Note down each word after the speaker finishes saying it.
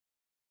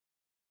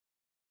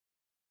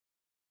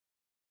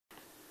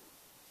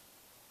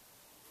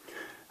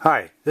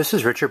Hi, this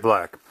is Richard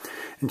Black,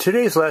 and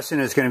today's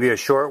lesson is going to be a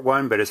short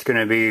one, but it's going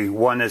to be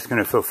one that's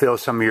going to fulfill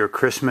some of your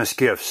Christmas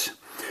gifts.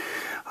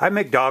 I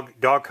make dog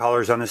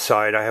collars on the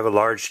side. I have a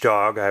large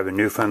dog. I have a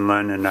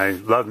Newfoundland, and I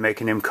love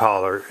making him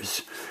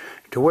collars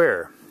to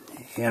wear.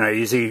 And I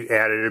usually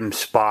added him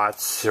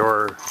spots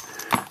or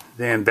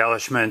the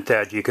embellishment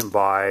that you can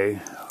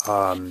buy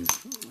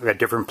at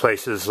different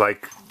places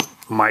like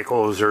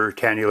Michael's or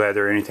Tandy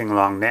Leather, anything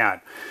along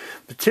that.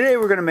 But today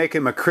we're going to make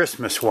him a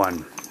Christmas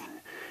one.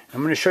 I'm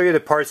going to show you the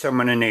parts I'm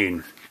going to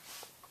need.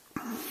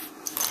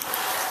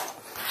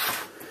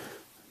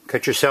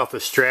 Cut yourself a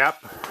strap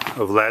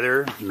of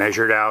leather,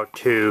 measured out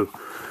to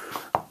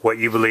what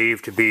you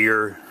believe to be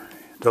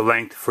the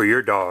length for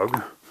your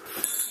dog.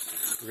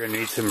 We're going to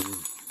need some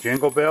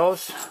jingle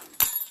bells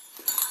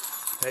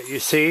that you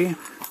see. You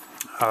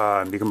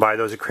can buy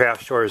those at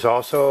craft stores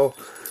also.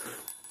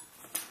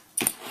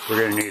 We're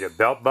going to need a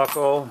belt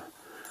buckle,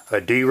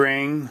 a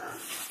D-ring,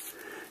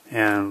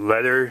 and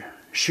leather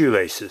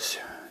shoelaces.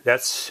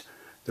 That's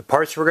the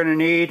parts we're going to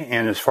need,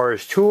 and as far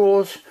as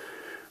tools,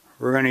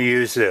 we're going to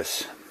use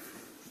this.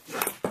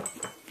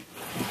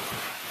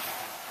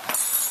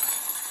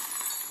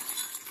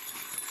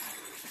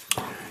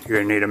 You're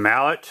going to need a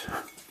mallet,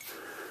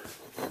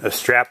 a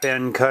strap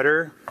end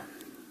cutter,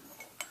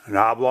 an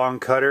oblong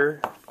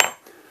cutter,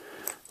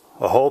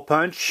 a hole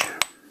punch,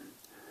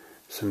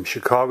 some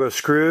Chicago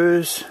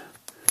screws,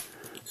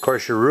 of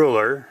course your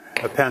ruler,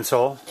 a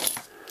pencil,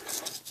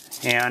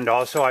 and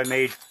also I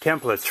made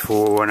templates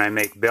for when I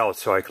make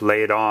belts so I can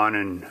lay it on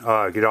and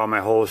get all my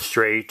holes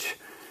straight.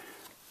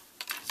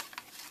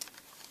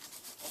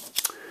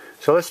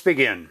 So let's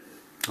begin.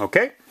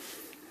 Okay,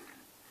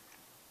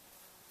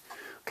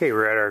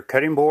 we're at our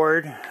cutting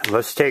board.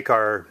 Let's take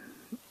our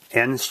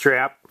end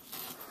strap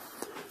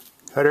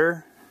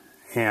cutter,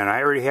 and I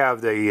already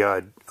have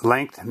the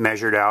length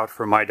measured out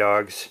for my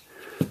dogs.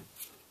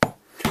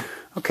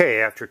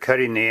 Okay, after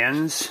cutting the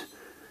ends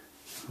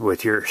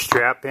with your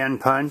strap end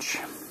punch,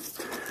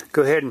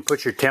 go ahead and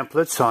put your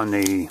templates on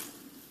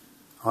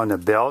the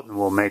belt, and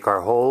we'll make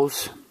our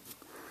holes.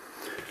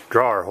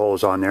 Draw our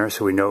holes on there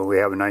so we know we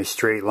have a nice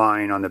straight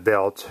line on the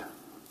belt.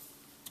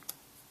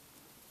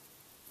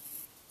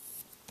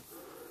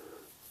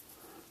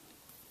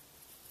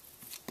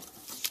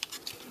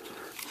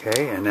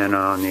 Okay, and then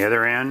on the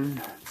other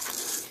end,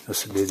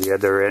 this will be the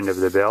other end of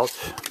the belt.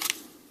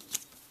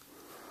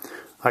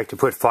 I like to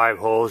put 5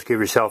 holes, give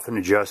yourself an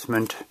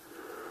adjustment.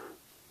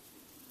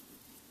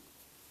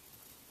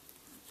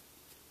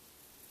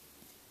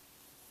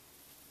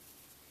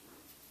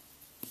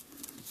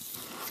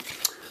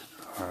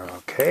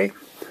 Okay,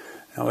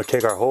 now we'll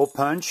take our hole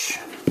punch,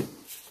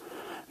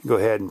 go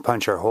ahead and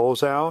punch our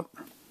holes out.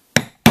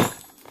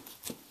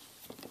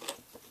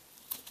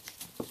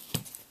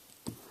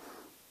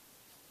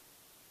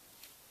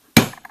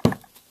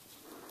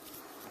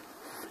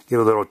 Give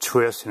a little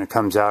twist and it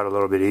comes out a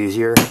little bit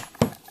easier.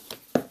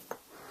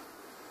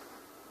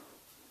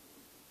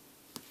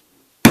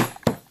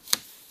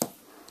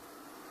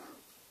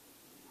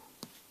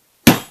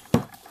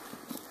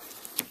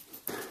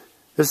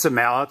 This is a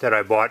mallet that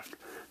I bought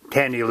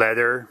Tandy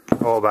Leather,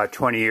 about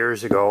 20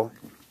 years ago,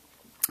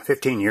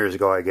 15 years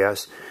ago I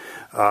guess.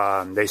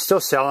 They still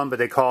sell them, but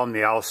they call them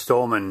the Al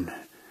Stolman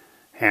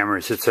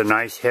hammers. It's a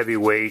nice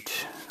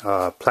heavyweight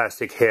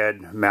plastic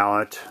head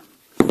mallet.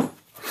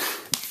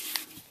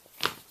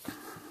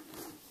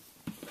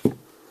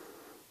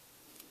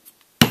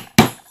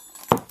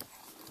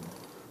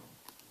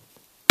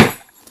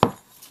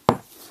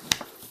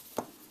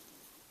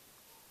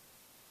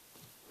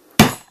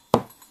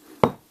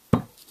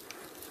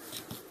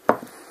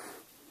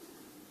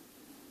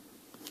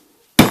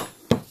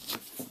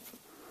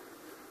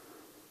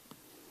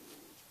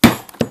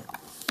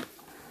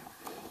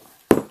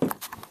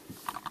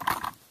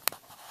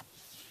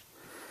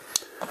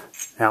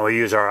 Now we'll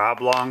use our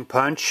oblong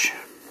punch.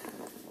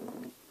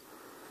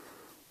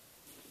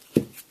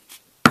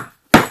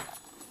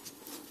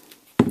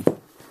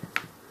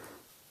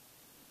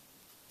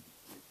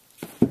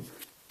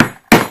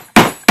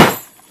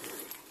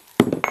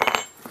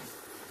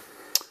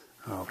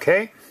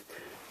 Okay,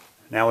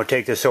 now we'll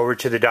take this over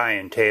to the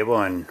dyeing table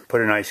and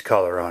put a nice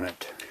color on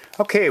it.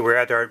 Okay, we're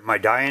at my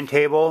dyeing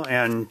table,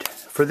 and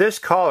for this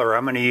collar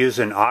I'm going to use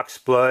an ox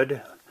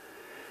blood.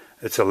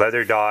 It's a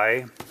leather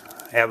dye.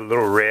 I have a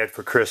little red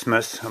for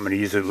Christmas. I'm going to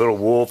use a little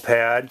wool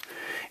pad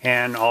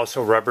and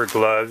also rubber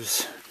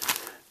gloves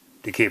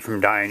to keep from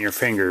dyeing your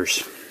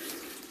fingers.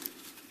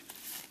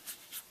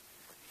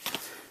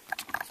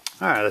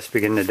 Alright, let's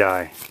begin to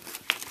dye.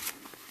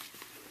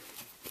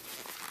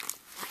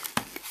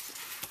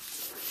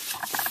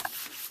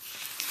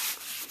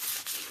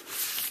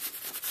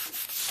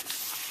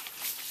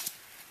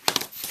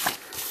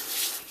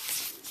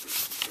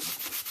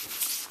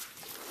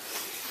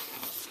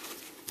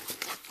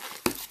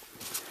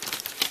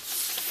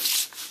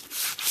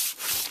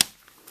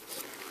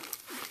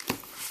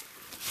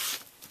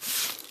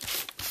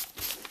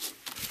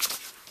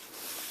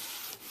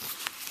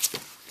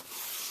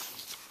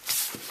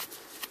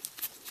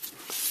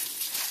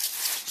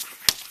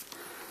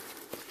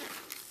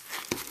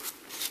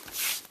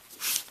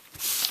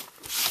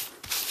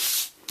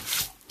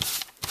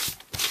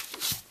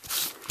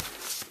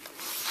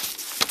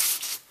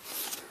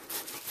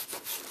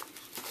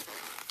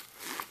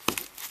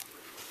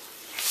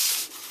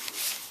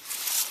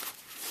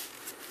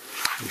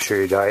 Make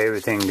sure you dye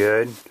everything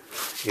good,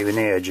 even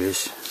the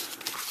edges.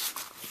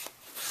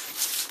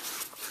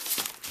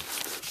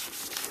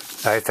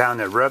 I found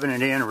that rubbing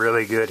it in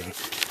really good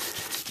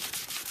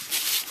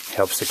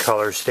helps the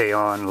color stay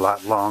on a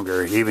lot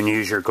longer. Even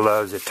use your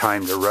gloves at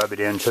times to rub it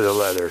into the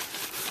leather.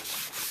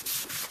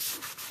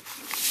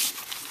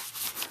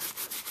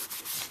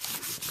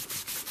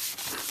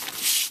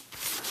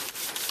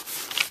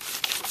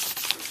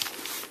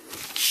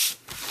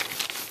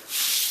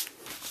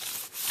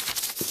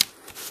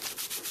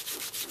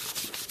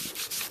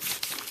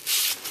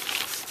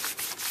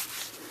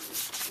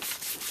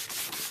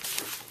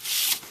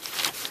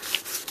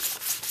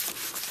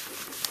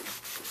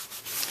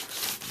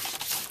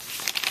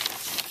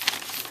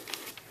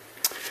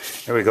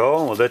 There we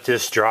go, we'll let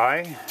this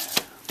dry.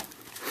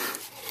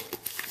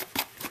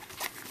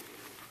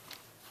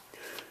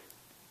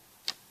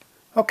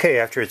 Okay,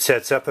 after it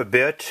sets up a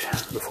bit,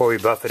 before we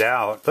buff it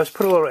out, let's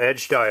put a little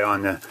edge dye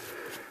on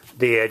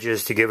the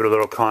edges to give it a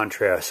little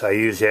contrast. I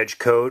use Edge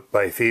Coat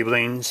by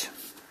Feeblings,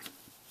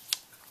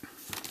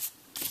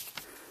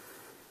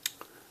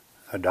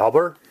 a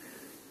dauber,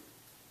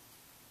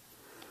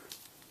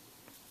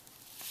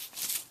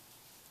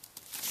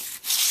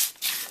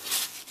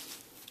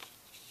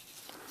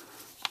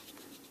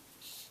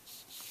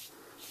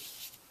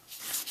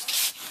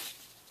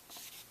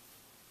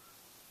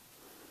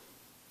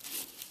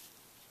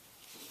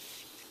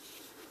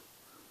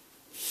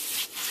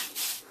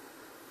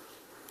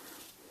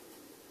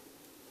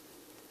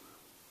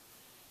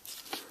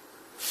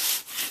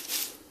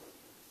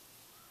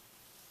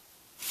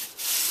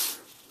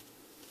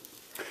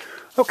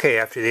 Okay,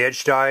 after the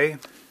edge dye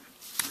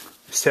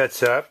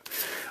sets up,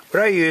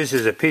 what I use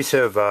is a piece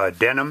of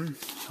denim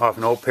off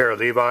an old pair of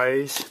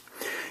Levi's.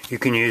 You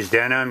can use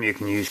denim, you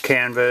can use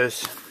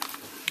canvas,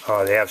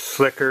 they have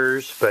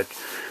slickers, but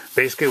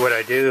basically what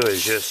I do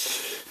is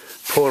just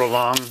pull it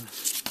along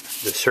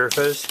the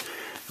surface,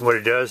 and what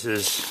it does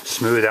is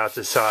smooth out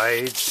the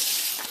sides.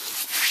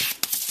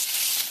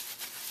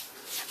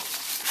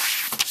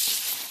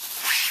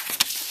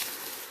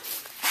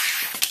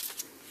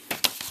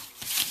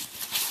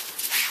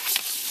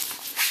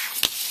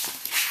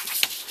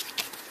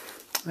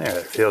 There,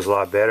 it feels a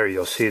lot better.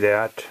 You'll see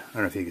that. I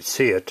don't know if you can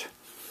see it.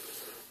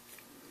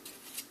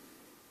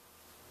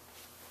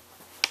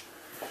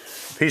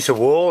 Piece of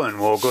wool, and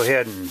we'll go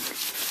ahead and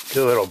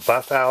do a little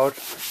buff out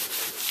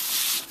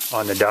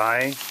on the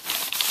dye.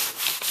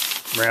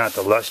 Bring out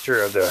the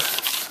luster of the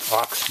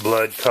ox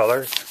blood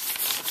color.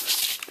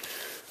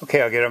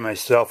 Okay, I'll get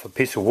myself a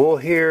piece of wool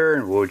here,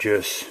 and we'll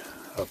just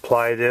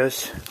apply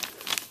this.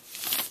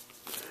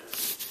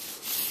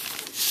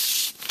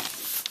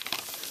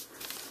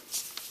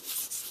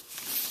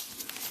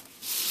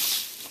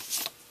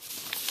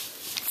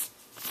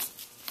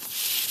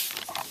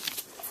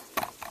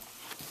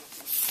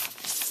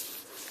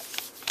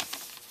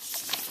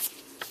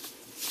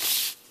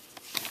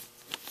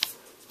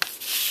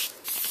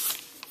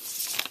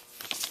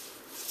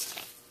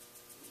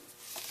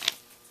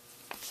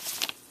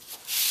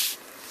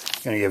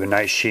 Going to give a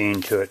nice sheen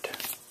to it.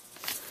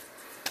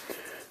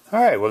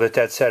 Alright, we'll let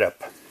that set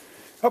up.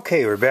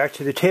 Okay, we're back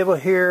to the table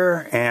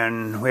here,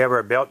 and we have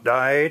our belt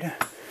dyed.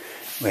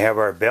 We have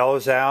our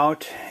bells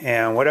out,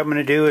 and what I'm going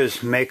to do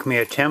is make me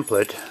a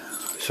template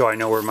so I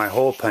know where my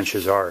hole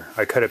punches are.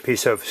 I cut a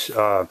piece of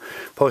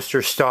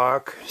poster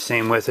stock,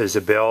 same width as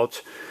the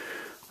belt.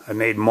 I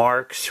made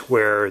marks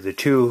where the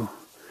two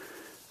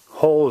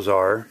holes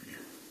are.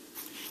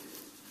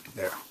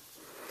 There.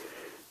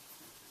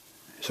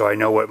 So I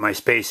know what my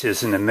space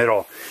is in the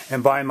middle.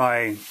 And by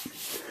my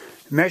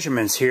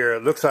measurements here,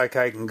 it looks like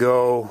I can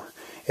go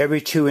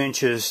every 2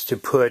 inches to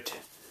put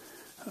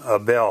a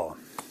bell.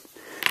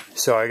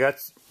 So I got,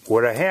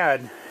 what I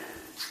had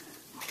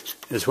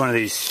is one of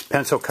these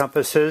pencil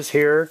compasses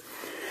here.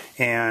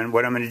 And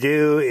what I'm going to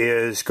do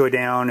is go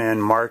down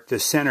and mark the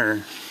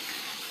center.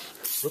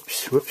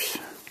 Whoops.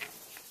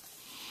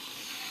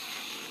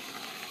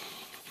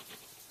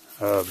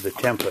 Of the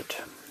template.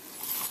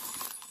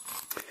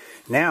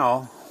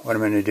 Now, what I'm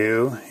going to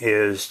do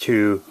is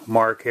to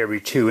mark every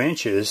 2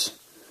 inches.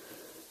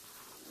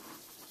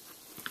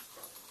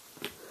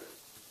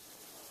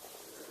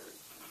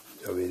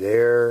 So be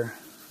there.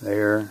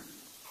 And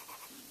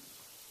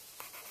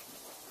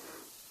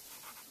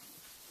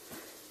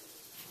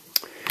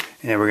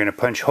then we're going to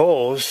punch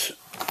holes.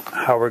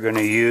 How we're going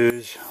to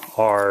use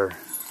our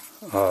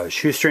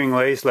shoestring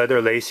lace, leather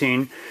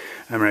lacing.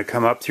 I'm going to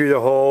come up through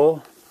the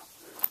hole.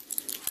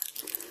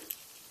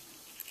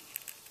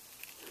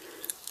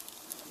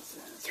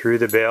 Through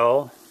the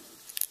bell,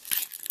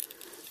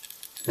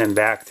 then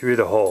back through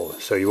the hole,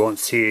 so you won't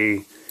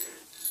see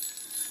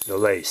the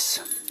lace.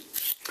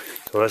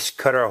 So let's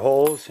cut our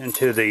holes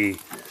into the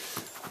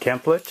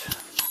template.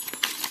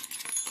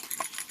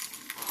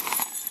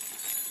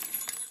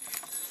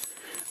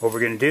 What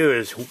we're going to do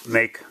is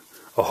make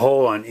a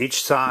hole on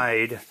each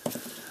side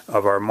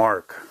of our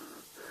mark.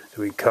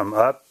 So we come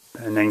up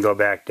and then go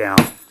back down.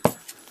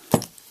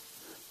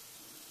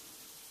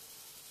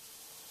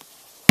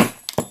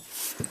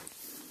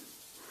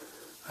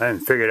 I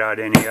haven't figured out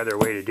any other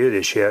way to do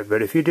this yet,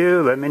 but if you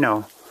do, let me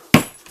know.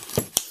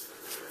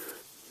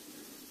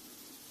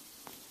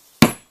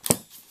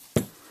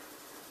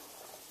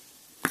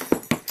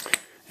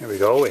 There we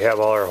go, we have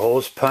all our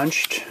holes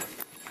punched.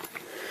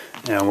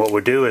 And what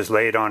we'll do is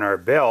lay it on our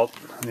belt.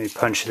 Let me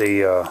punch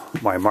the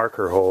my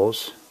marker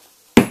holes.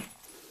 And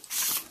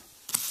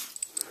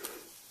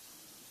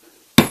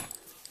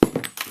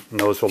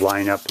those will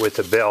line up with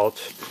the belt.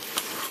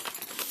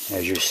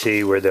 As you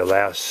see where the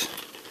last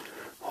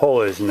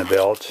hole is in the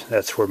belt,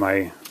 that's where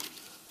my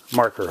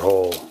marker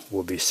hole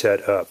will be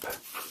set up.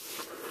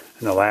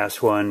 And the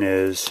last one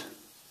is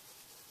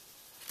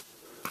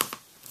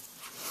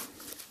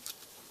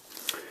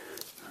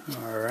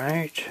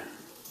alright.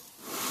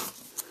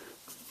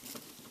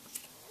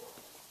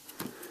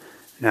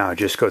 Now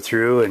just go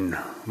through and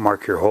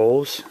mark your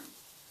holes.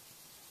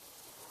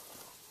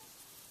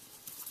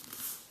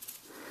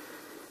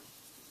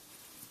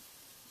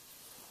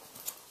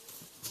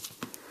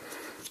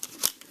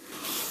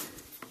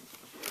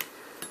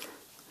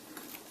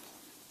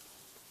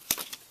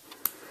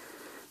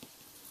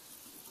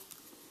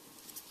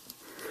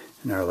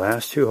 And our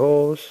last two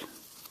holes.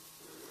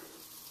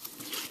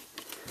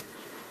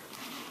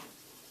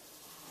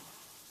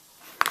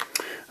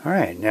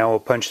 Alright, now we'll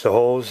punch the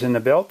holes in the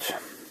belt.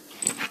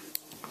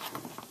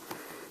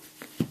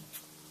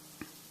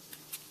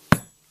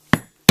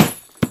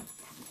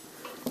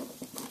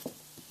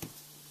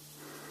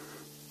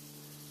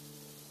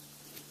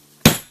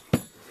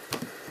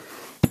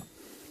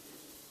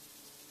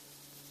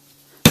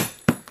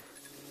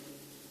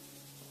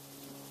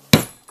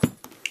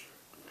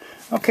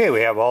 Okay,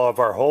 we have all of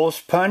our holes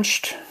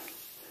punched.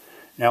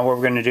 Now what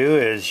we're going to do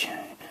is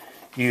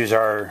use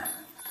our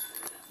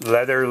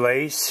leather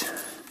lace,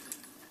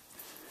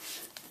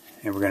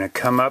 and we're going to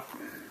come up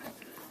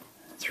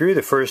through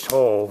the first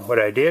hole. What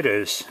I did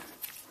is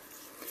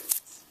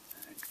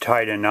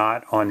tied a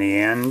knot on the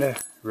end,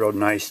 real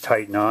nice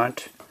tight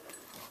knot.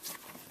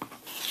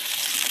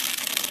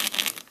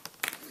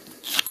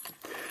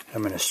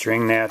 I'm going to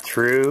string that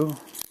through,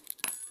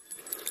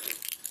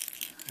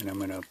 and I'm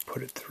going to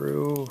put it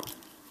through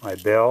my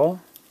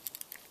bell.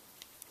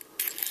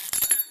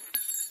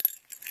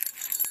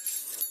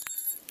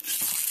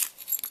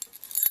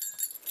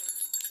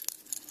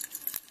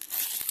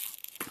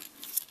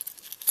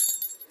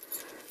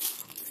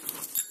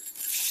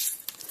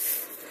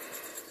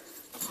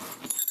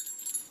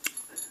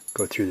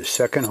 Go through the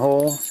second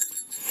hole.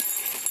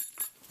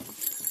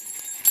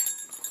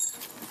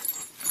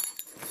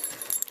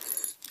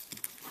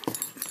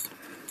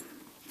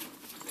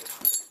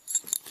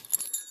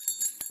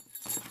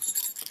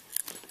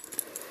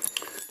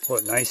 Pull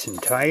it nice and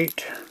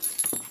tight.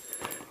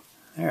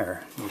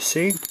 There, you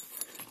see?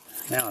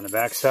 Now on the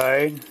back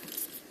side,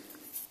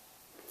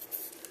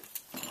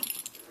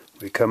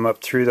 we come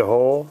up through the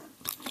hole.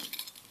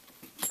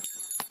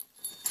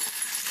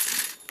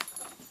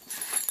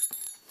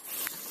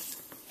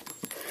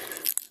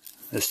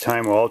 This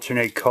time we'll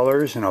alternate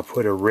colors, and I'll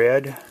put a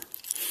red.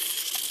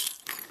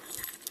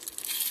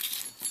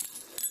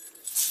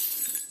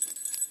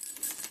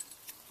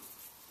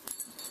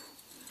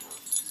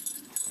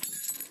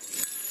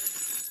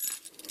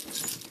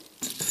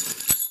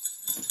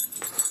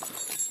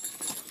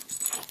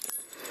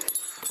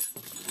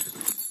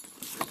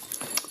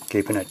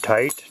 Keeping it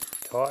tight,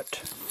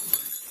 taut.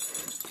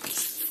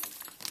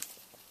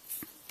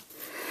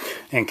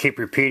 And keep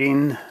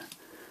repeating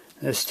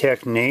this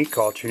technique,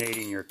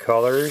 alternating your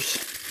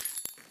colors.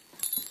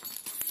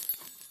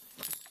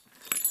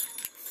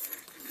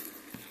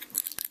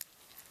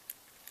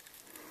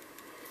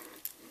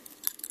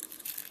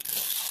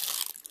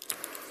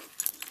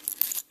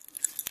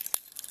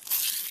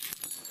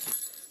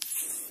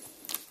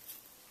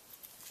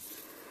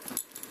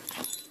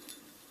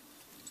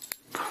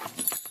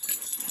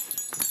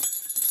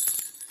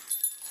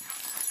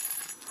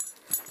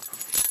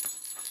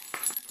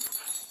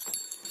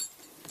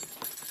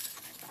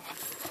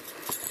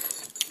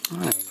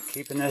 Alright,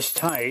 keeping this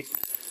tight.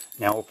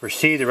 Now we'll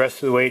proceed the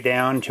rest of the way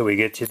down until we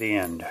get to the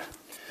end.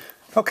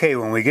 Okay,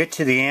 when we get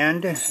to the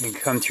end and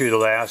come through the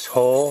last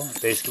hole,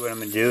 basically what I'm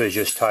going to do is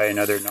just tie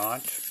another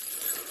knot,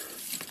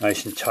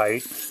 nice and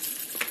tight.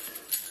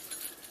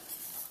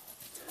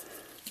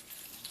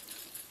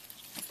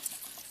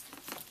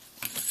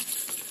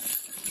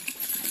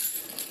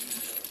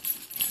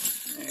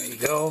 There you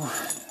go.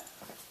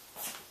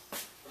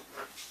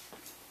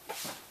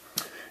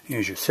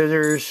 Use your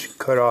scissors,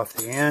 cut off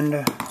the end.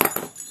 There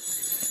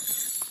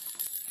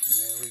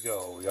we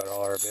go, we got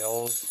all our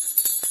bells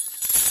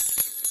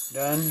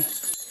done.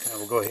 Now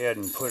we'll go ahead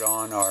and put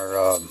on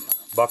our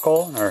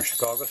buckle and our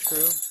Chicago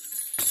screw.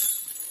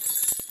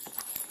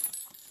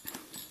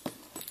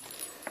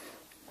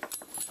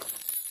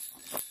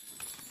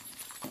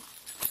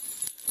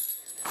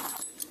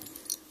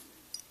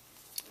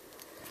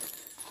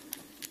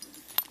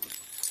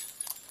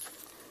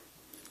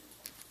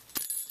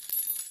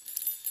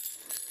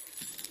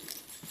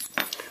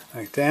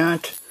 Like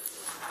that.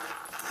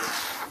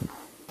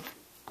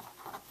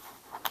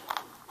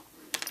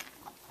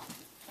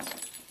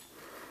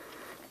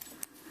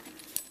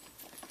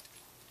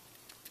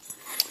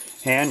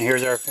 And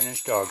here's our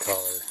finished dog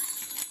collar.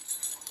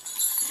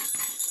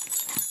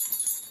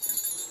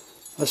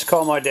 Let's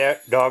call my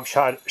dog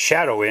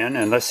Shadow in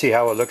and let's see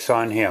how it looks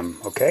on him,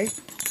 okay?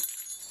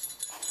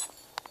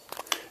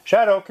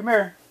 Shadow, come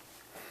here.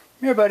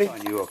 Come here, buddy.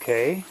 On you,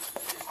 okay?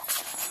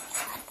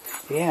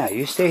 Yeah,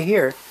 you stay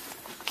here.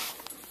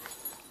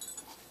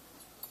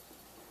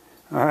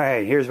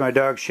 Alright, here's my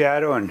dog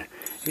Shadow, and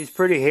he's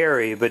pretty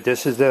hairy, but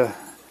this is the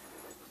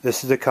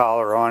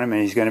collar on him,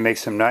 and he's going to make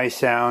some nice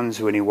sounds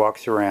when he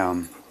walks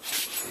around.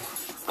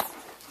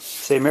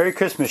 Say Merry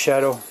Christmas,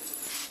 Shadow.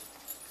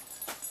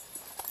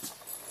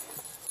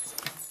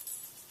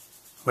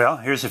 Well,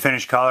 here's the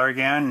finished collar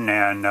again,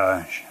 and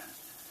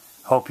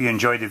hope you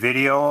enjoyed the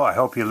video. I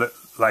hope you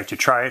like to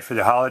try it for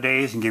the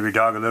holidays and give your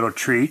dog a little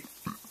treat.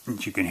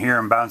 You can hear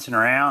him bouncing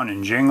around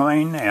and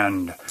jingling,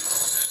 and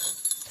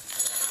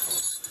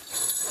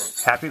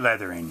happy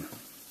leathering.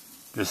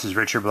 This is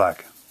Richard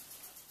Black.